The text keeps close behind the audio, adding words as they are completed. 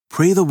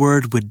Pray the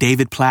Word with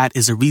David Platt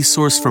is a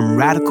resource from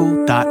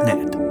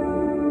radical.net.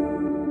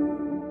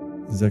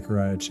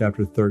 Zechariah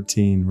chapter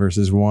 13,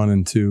 verses 1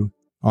 and 2.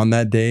 On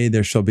that day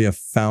there shall be a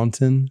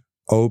fountain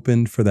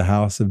opened for the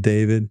house of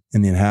David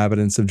and the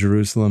inhabitants of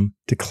Jerusalem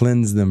to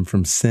cleanse them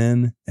from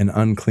sin and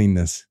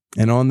uncleanness.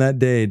 And on that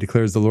day,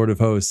 declares the Lord of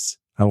hosts,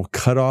 I will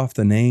cut off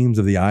the names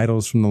of the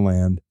idols from the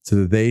land so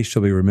that they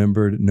shall be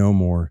remembered no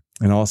more.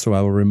 And also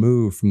I will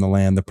remove from the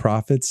land the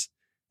prophets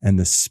and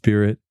the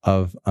spirit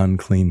of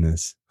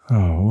uncleanness.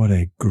 Oh, what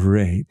a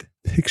great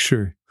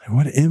picture.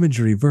 What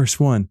imagery. Verse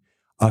 1,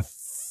 a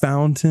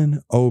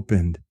fountain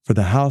opened for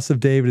the house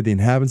of David, the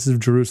inhabitants of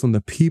Jerusalem,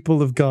 the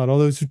people of God, all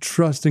those who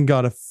trust in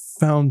God, a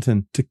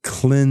fountain to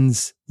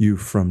cleanse you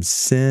from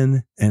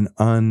sin and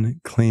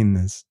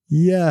uncleanness.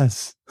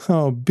 Yes.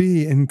 Oh,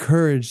 be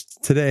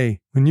encouraged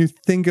today. When you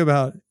think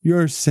about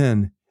your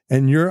sin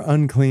and your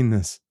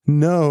uncleanness,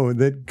 know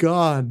that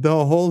God,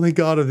 the holy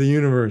God of the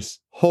universe,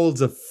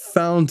 holds a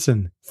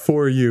fountain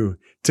for you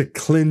to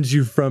cleanse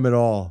you from it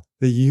all,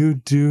 that you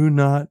do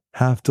not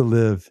have to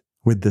live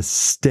with the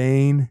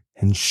stain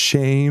and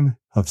shame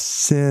of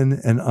sin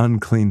and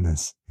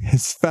uncleanness.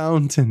 His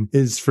fountain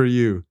is for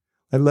you.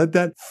 And let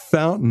that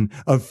fountain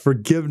of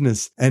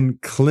forgiveness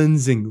and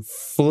cleansing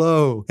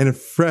flow in a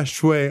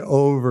fresh way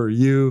over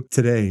you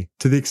today,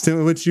 to the extent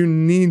in which you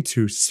need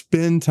to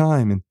spend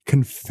time in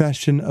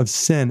confession of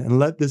sin and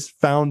let this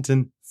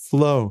fountain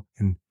flow.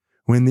 And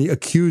when the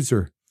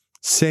accuser,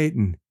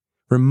 Satan,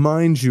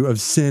 reminds you of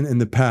sin in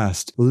the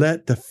past,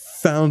 let the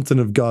fountain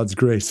of God's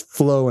grace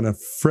flow in a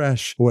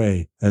fresh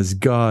way as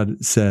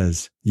God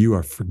says, you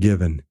are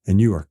forgiven and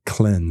you are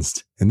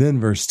cleansed. And then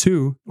verse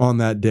 2, on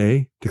that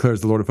day,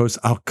 declares the Lord of hosts,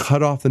 I'll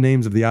cut off the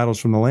names of the idols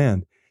from the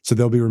land, so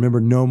they'll be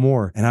remembered no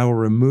more. And I will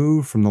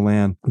remove from the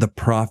land the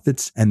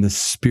prophets and the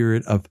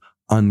spirit of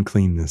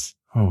uncleanness.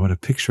 Oh, what a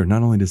picture.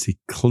 Not only does he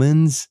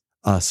cleanse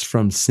us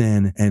from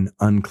sin and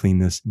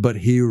uncleanness, but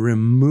he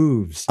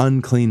removes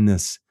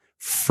uncleanness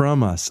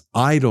from us,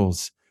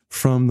 idols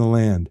from the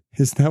land.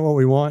 Isn't that what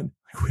we want?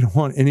 We don't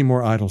want any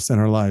more idols in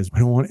our lives. We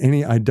don't want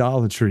any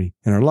idolatry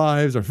in our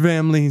lives, our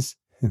families,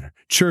 in our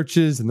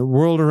churches, in the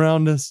world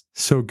around us.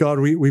 So God,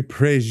 we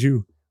praise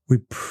you. We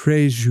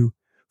praise you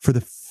for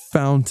the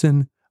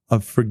fountain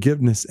of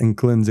forgiveness and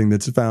cleansing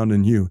that's found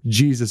in you.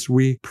 Jesus,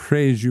 we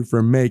praise you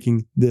for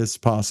making this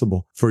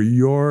possible, for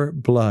your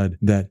blood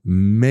that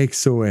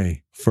makes a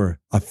way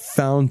for a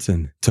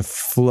fountain to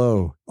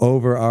flow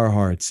over our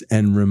hearts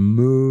and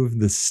remove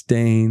the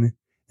stain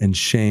and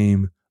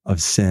shame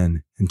of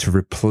sin and to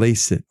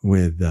replace it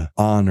with the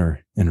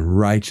honor and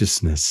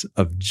righteousness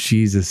of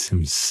Jesus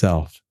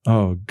himself.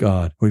 Oh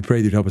God, we pray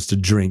that you'd help us to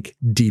drink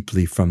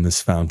deeply from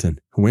this fountain.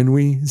 When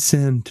we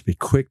sin, to be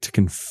quick to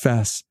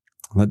confess.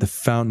 Let the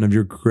fountain of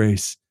your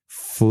grace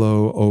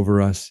flow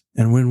over us.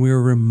 And when we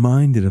are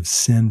reminded of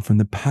sin from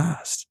the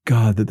past,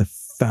 God, that the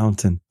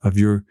fountain of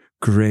your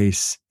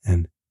grace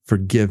and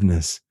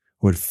forgiveness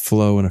would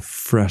flow in a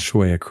fresh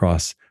way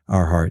across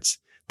our hearts,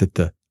 that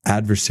the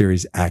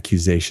adversary's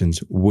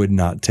accusations would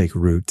not take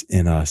root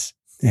in us.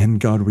 And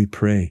God, we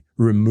pray,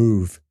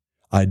 remove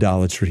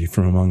idolatry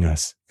from among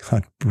us.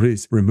 God,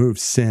 please remove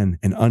sin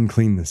and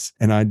uncleanness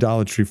and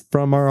idolatry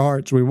from our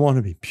hearts. We want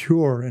to be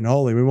pure and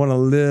holy. We want to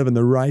live in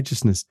the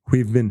righteousness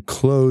we've been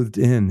clothed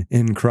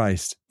in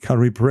Christ. God,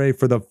 we pray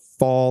for the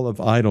fall of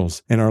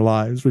idols in our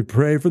lives. We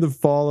pray for the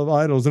fall of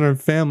idols in our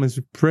families.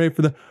 We pray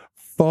for the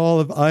fall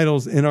of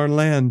idols in our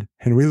land.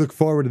 And we look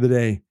forward to the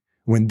day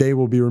when they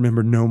will be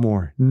remembered no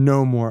more.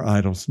 No more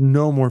idols.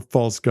 No more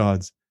false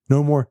gods.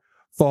 No more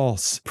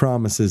false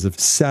promises of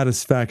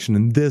satisfaction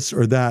in this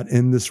or that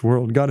in this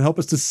world. God, help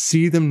us to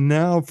see them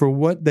now for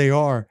what they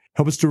are.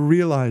 Help us to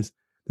realize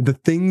that the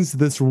things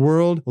this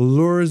world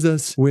lures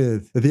us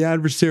with, that the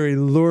adversary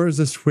lures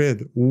us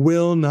with,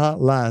 will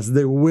not last.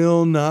 They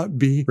will not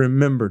be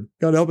remembered.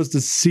 God, help us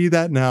to see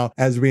that now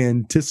as we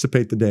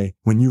anticipate the day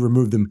when you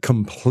remove them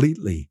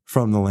completely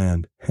from the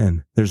land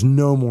and there's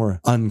no more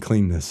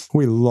uncleanness.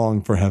 We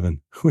long for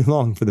heaven. We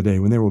long for the day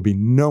when there will be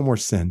no more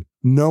sin,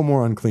 no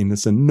more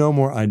uncleanness, and no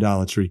more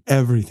idolatry.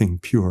 Everything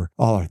pure.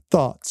 All our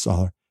thoughts, all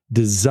our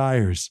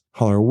desires,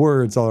 all our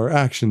words, all our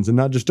actions, and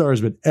not just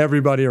ours, but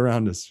everybody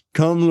around us.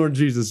 Come, Lord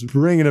Jesus,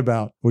 bring it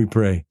about, we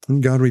pray.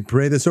 And God, we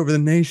pray this over the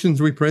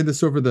nations. We pray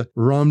this over the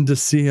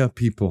Ramdasiya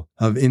people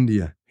of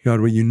India. God,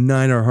 we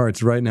unite our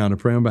hearts right now to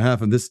pray on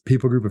behalf of this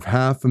people group of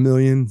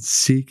 500,000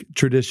 Sikh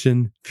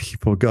tradition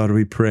people. God,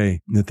 we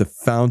pray that the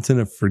fountain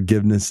of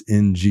forgiveness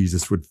in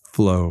Jesus would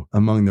flow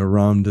among the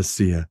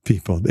Ramdasiya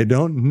people. They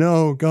don't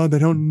know, God, they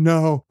don't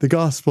know the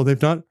gospel.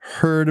 They've not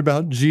heard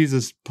about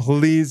Jesus.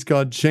 Please,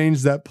 God,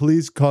 change that.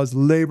 Please cause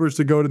laborers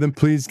to go to them.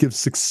 Please give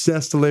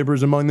success to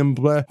laborers among them.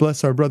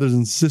 Bless our brothers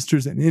and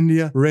sisters in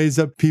India. Raise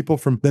up people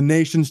from the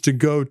nations to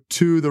go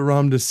to the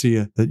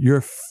Ramdasiya, that your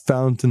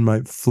fountain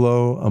might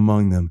flow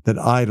among them. That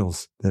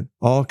idols, that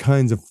all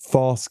kinds of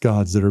false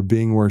gods that are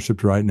being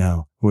worshipped right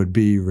now would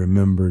be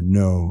remembered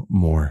no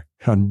more.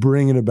 God,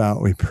 bring it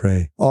about, we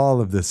pray.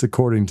 All of this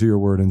according to your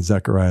word in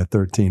Zechariah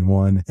 13,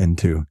 1 and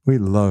 2. We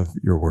love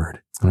your word,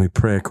 and we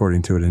pray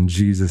according to it in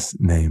Jesus'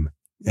 name.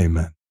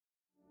 Amen.